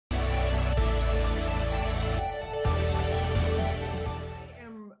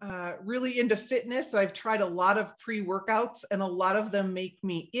really into fitness. I've tried a lot of pre-workouts, and a lot of them make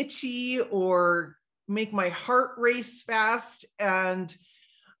me itchy or make my heart race fast. And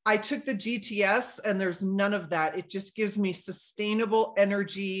I took the GTS, and there's none of that. It just gives me sustainable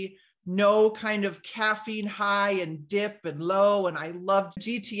energy, no kind of caffeine high and dip and low. And I love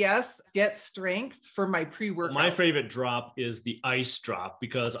GTS, get strength for my pre-workout. My favorite drop is the ice drop,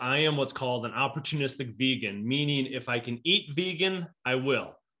 because I am what's called an opportunistic vegan, meaning if I can eat vegan, I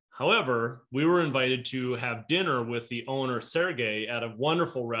will. However, we were invited to have dinner with the owner, Sergey, at a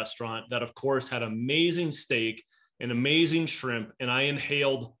wonderful restaurant that, of course, had amazing steak and amazing shrimp, and I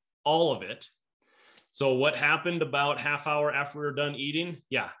inhaled all of it. So what happened about half hour after we were done eating?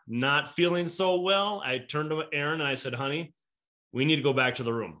 Yeah, not feeling so well. I turned to Erin and I said, honey, we need to go back to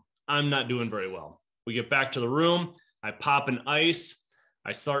the room. I'm not doing very well. We get back to the room. I pop an ice.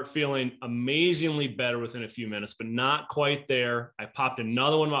 I start feeling amazingly better within a few minutes, but not quite there. I popped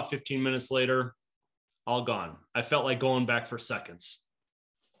another one about 15 minutes later, all gone. I felt like going back for seconds.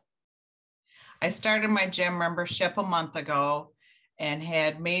 I started my gym membership a month ago and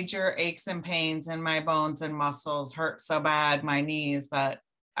had major aches and pains in my bones and muscles, hurt so bad, my knees, that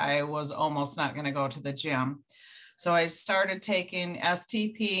I was almost not going to go to the gym. So I started taking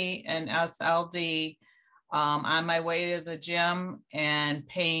STP and SLD on my way to the gym, and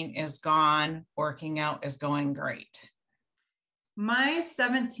pain is gone. Working out is going great. My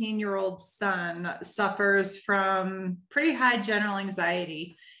 17-year-old son suffers from pretty high general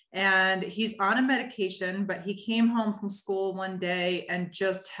anxiety, and he's on a medication, but he came home from school one day and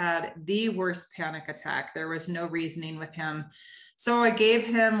just had the worst panic attack. There was no reasoning with him. So I gave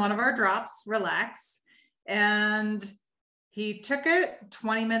him one of our drops, Relax, and he took it.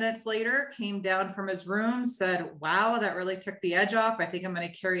 20 minutes later, came down from his room, said, wow, that really took the edge off. I think I'm going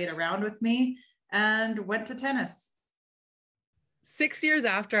to carry it around with me, and went to tennis. 6 years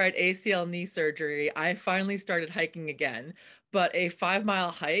after I had ACL knee surgery, I finally started hiking again, but a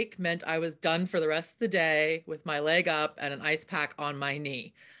 5-mile hike meant I was done for the rest of the day with my leg up and an ice pack on my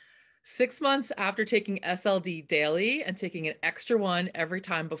knee. 6 months after taking SLD daily and taking an extra one every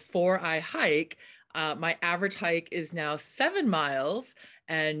time before I hike, my average hike is now 7 miles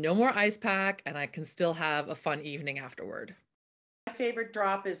and no more ice pack, and I can still have a fun evening afterward. My favorite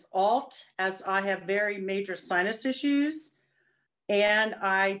drop is Alt, as I have very major sinus issues. And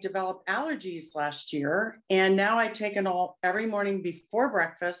I developed allergies last year, and now I take an Alt every morning before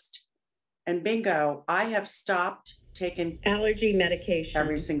breakfast, and bingo, I have stopped taking allergy medication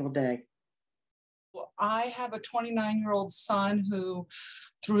every single day. Well, I have a 29-year-old son who,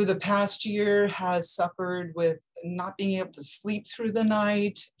 through the past year, has suffered with not being able to sleep through the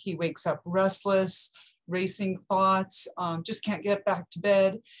night. He wakes up restless, racing thoughts, just can't get back to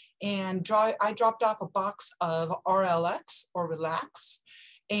bed. And I dropped off a box of RLX, or Relax,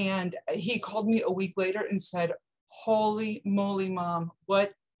 and he called me a week later and said, holy moly, Mom,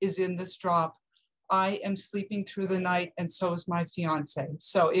 what is in this drop? I am sleeping through the night, and so is my fiance.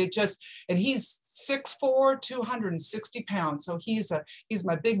 So it just, and he's 6'4", 260 pounds. So he's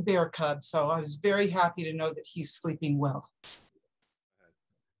my big bear cub. So I was very happy to know that he's sleeping well.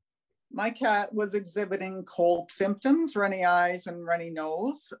 My cat was exhibiting cold symptoms, runny eyes and runny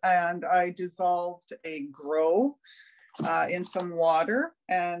nose, and I dissolved a Grow in some water,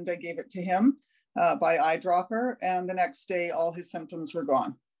 and I gave it to him by eyedropper, and the next day all his symptoms were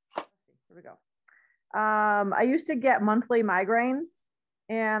gone. Here we go. I used to get monthly migraines,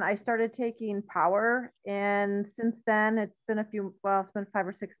 and I started taking Power, and since then it's been it's been 5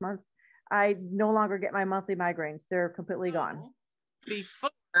 or 6 months. I no longer get my monthly migraines. They're completely gone. Before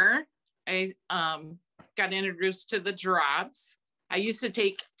I got introduced to the drops, I used to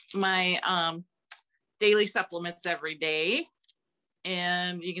take my daily supplements every day,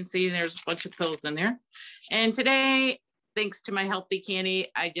 and you can see there's a bunch of pills in there. And today, thanks to my Healthy Candy,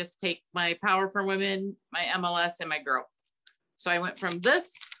 I just take my Power for Women, my MLS, and my Grow. So I went from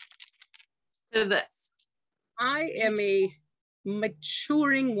this to this. I am a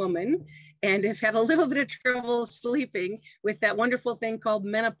maturing woman and have had a little bit of trouble sleeping with that wonderful thing called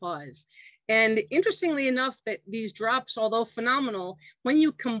menopause. And interestingly enough, that these drops, although phenomenal, when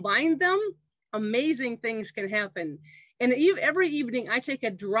you combine them, amazing things can happen. And every evening I take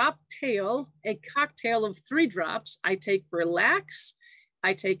a drop tail, a cocktail of 3 drops. I take Relax,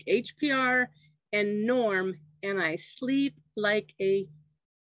 I take HPR and Norm, and I sleep like a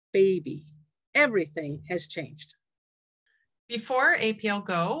baby. Everything has changed. Before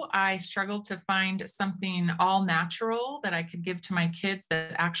APLGO, I struggled to find something all natural that I could give to my kids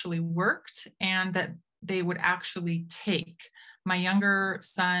that actually worked and that they would actually take. My younger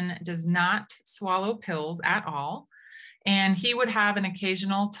son does not swallow pills at all. and he would have an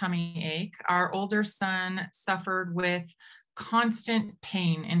occasional tummy ache. Our older son suffered with constant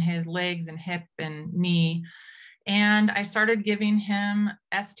pain in his legs and hip and knee. And I started giving him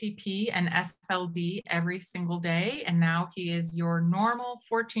STP and SLD every single day. And now he is your normal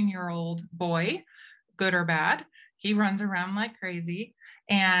 14-year-old boy, good or bad. He runs around like crazy.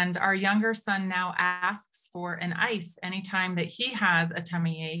 And our younger son now asks for an ice anytime that he has a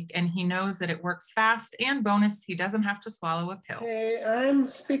tummy ache, and he knows that it works fast, and bonus, he doesn't have to swallow a pill. Hey, I'm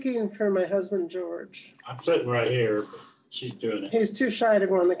speaking for my husband, George. I'm sitting right here, but she's doing it. He's too shy to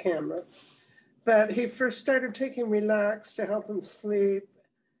go on the camera. But he first started taking Relax to help him sleep.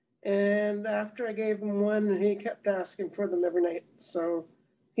 And after I gave him one, he kept asking for them every night. So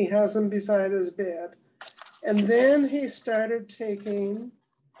he has them beside his bed. And then he started taking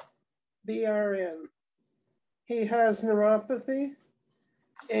BRN. He has neuropathy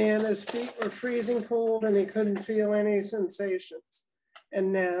and his feet were freezing cold and he couldn't feel any sensations.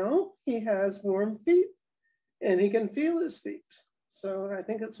 And now he has warm feet and he can feel his feet. So I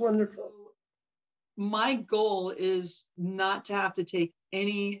think it's wonderful. My goal is not to have to take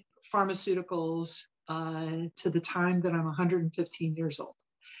any pharmaceuticals to the time that I'm 115 years old.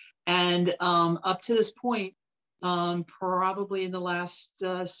 And up to this point, probably in the last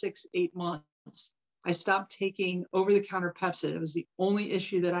 6-8 months, I stopped taking over-the-counter Pepcid. It was the only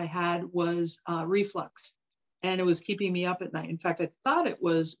issue that I had was reflux, and it was keeping me up at night. In fact, I thought it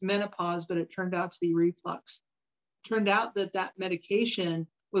was menopause, but it turned out to be reflux. Turned out that that medication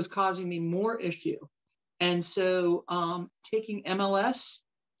was causing me more issue. And so taking MLS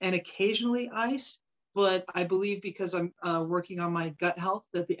and occasionally ice, but I believe because I'm working on my gut health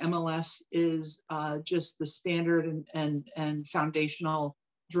that the MLS is just the standard and foundational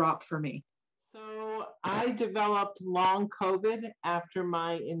drop for me. So I developed long COVID after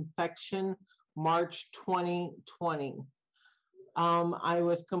my infection, March 2020. I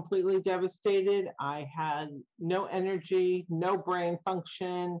was completely devastated. I had no energy, no brain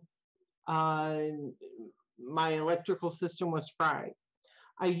function. My electrical system was fried.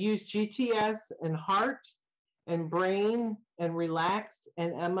 I used GTS and heart and brain and Relax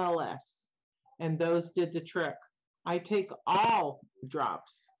and MLS, and those did the trick. I take all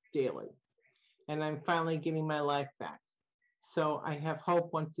drops daily, and I'm finally getting my life back. So I have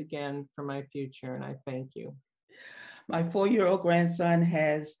hope once again for my future, and I thank you. My 4-year-old grandson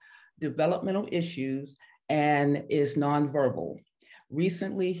has developmental issues and is nonverbal.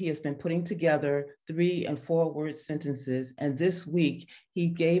 Recently, he has been putting together 3- and 4-word sentences, and this week he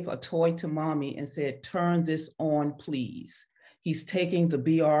gave a toy to mommy and said, "Turn this on, please." He's taking the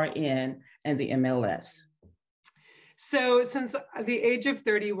BRN and the MLS. So since the age of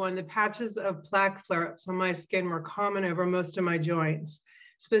 31, the patches of plaque flare-ups on my skin were common over most of my joints,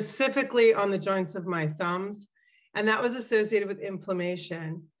 specifically on the joints of my thumbs, and that was associated with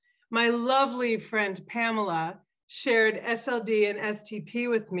inflammation. My lovely friend Pamela shared SLD and STP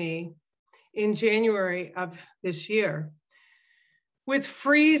with me in January of this year with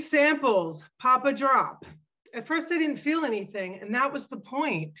free samples, pop a drop. At first I didn't feel anything, and that was the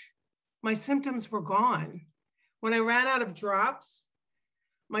point. My symptoms were gone. When I ran out of drops,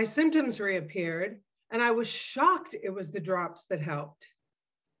 my symptoms reappeared, and I was shocked it was the drops that helped.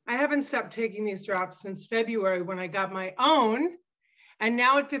 I haven't stopped taking these drops since February when I got my own. And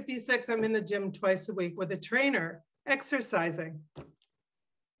now at 56, I'm in the gym twice a week with a trainer, exercising.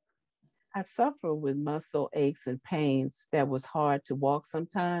 I suffer with muscle aches and pains that was hard to walk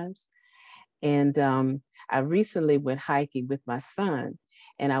sometimes. And I recently went hiking with my son,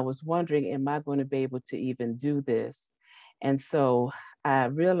 and I was wondering, am I going to be able to even do this? And so I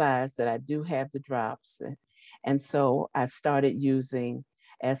realized that I do have the drops. And so I started using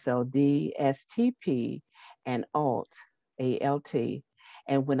SLD, STP, and ALT, ALT.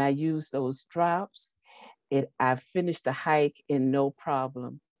 And when I use those drops, I finished the hike in no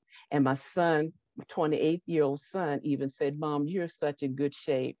problem. And my son, my 28-year-old son, even said, "Mom, you're such in good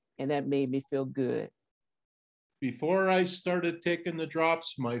shape." And that made me feel good. Before I started taking the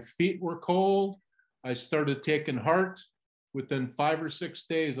drops, my feet were cold. I started taking heart. Within 5 or 6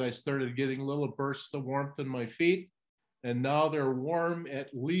 days, I started getting little bursts of warmth in my feet. And now they're warm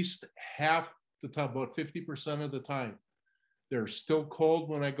at least half the time, about 50% of the time. They're still cold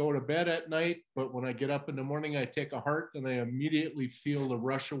when I go to bed at night, but when I get up in the morning, I take a heart and I immediately feel the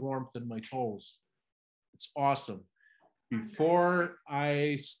rush of warmth in my toes. It's awesome. Before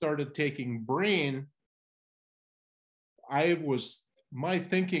I started taking brain, my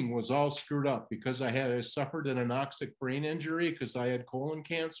thinking was all screwed up because I suffered an anoxic brain injury because I had colon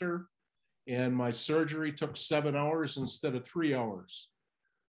cancer, and my surgery took 7 hours instead of 3 hours.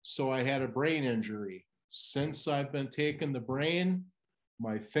 So I had a brain injury. since I've been taking the brain,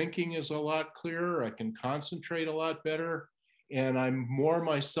 my thinking is a lot clearer. I can concentrate a lot better, and I'm more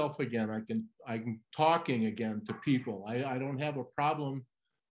myself again. I'm talking again to people. I don't have a problem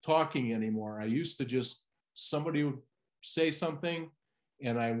talking anymore. I used to just, somebody would say something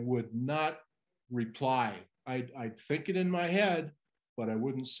and I would not reply. I'd think it in my head, but I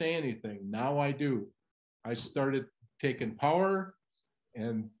wouldn't say anything. Now I do. I started taking power,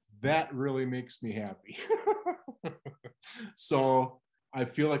 and that really makes me happy. So I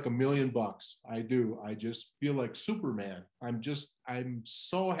feel like $1 million. I do. I just feel like Superman. I'm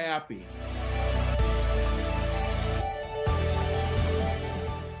so happy.